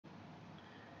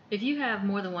If you have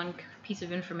more than one piece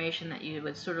of information that you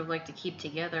would sort of like to keep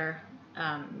together,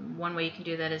 one way you can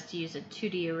do that is to use a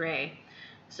 2D array.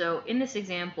 So in this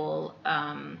example,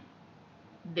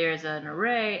 there's an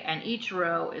array, and each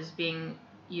row is being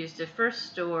used to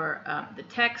first store the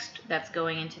text that's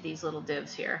going into these little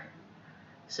divs here.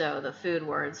 So the food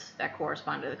words that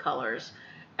correspond to the colors.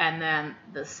 And then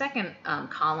the second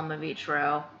column of each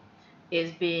row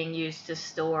is being used to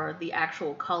store the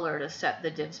actual color to set the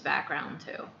div's background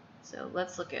to. So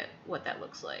let's look at what that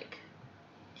looks like.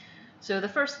 So the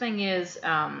first thing is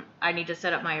I need to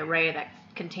set up my array that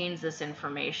contains this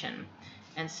information.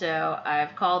 And so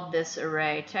I've called this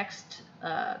array text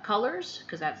colors,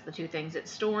 because that's the two things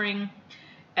it's storing.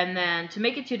 And then to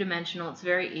make it two-dimensional, it's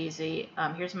very easy.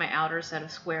 Here's my outer set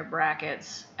of square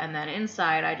brackets, and then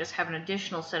inside I just have an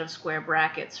additional set of square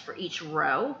brackets for each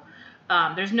row.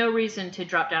 There's no reason to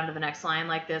drop down to the next line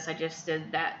like this. I just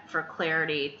did that for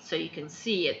clarity so you can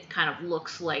see it kind of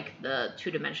looks like the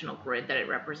two-dimensional grid that it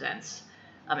represents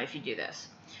if you do this.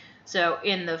 So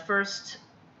in the first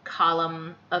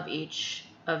column of each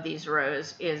of these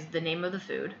rows is the name of the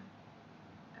food.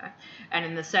 Okay. And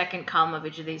in the second column of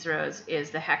each of these rows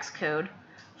is the hex code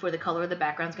for the color the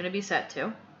background is going to be set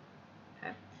to.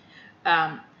 Okay.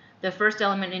 The first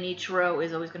element in each row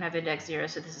is always going to have index 0,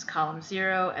 so this is column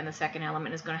 0, and the second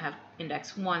element is going to have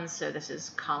index 1, so this is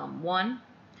column 1.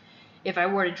 If I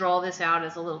were to draw this out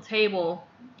as a little table,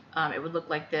 it would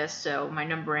look like this. So my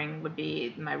numbering would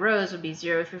be, my rows would be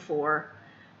 0 through 4,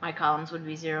 my columns would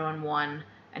be 0 and 1,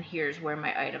 and here's where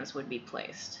my items would be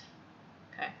placed.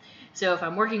 Okay. So if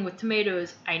I'm working with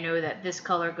tomatoes, I know that this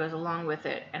color goes along with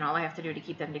it, and all I have to do to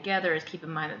keep them together is keep in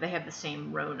mind that they have the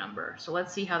same row number. So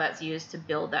let's see how that's used to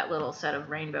build that little set of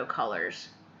rainbow colors.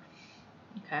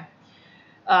 Okay.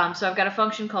 So I've got a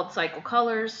function called cycle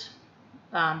colors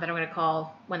that I'm going to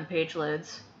call when the page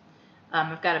loads.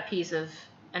 I've got a piece of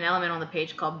an element on the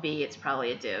page called B. It's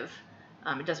probably a div.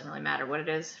 It doesn't really matter what it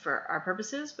is for our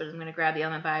purposes, but I'm going to grab the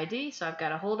element by ID. So I've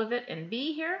got a hold of it in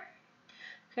B here.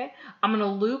 Okay, I'm going to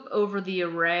loop over the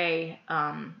array.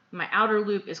 My outer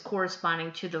loop is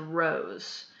corresponding to the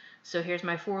rows. So here's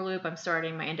my for loop. I'm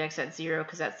starting my index at 0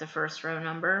 because that's the first row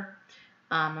number.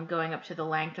 I'm going up to the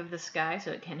length of this guy,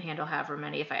 so it can handle however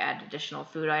many. If I add additional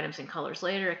food items and colors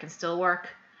later, it can still work.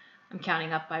 I'm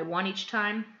counting up by 1 each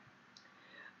time.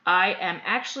 I am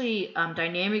actually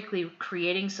dynamically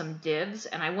creating some divs,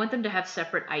 and I want them to have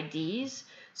separate IDs.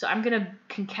 So I'm going to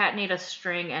concatenate a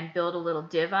string and build a little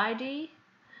div ID.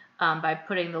 By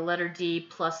putting the letter D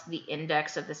plus the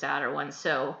index of this outer one.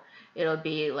 So it'll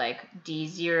be like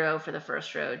D0 for the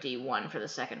first row, D1 for the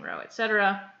second row,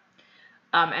 etc.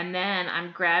 And then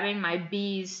I'm grabbing my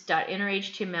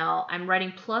bees.innerHTML. I'm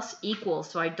writing plus equals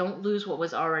so I don't lose what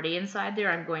was already inside there.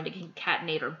 I'm going to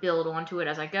concatenate or build onto it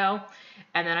as I go.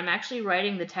 And then I'm actually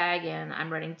writing the tag in.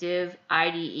 I'm writing div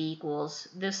ID equals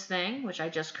this thing, which I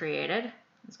just created.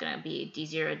 It's going to be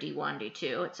D0, D1,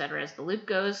 D2, etc. as the loop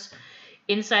goes.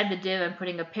 Inside the div, I'm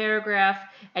putting a paragraph,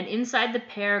 and inside the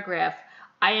paragraph,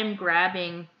 I am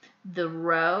grabbing the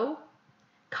row,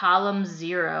 column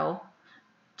 0,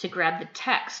 to grab the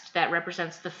text that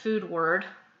represents the food word,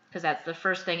 because that's the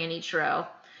first thing in each row,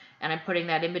 and I'm putting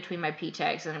that in between my p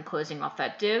tags, and I'm closing off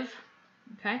that div.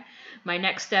 Okay. My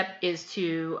next step is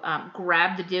to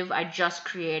grab the div I just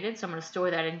created, so I'm going to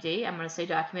store that in D. I'm going to say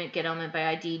document get element by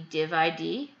ID div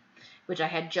ID, which I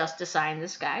had just assigned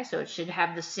this guy, so it should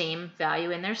have the same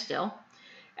value in there still.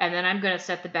 And then I'm going to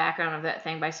set the background of that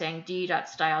thing by saying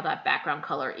d.style.background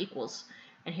color equals.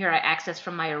 And here I access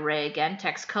from my array again,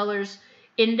 text colors.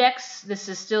 Index, this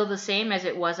is still the same as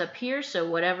it was up here, so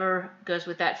whatever goes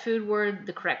with that food word,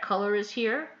 the correct color is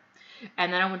here.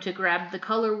 And then I want to grab the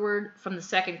color word from the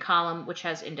second column, which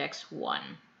has index 1.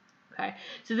 Okay,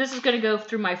 so this is going to go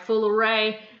through my full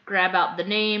array, grab out the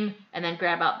name, and then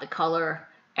grab out the color,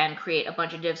 and create a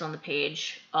bunch of divs on the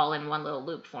page all in one little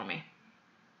loop for me.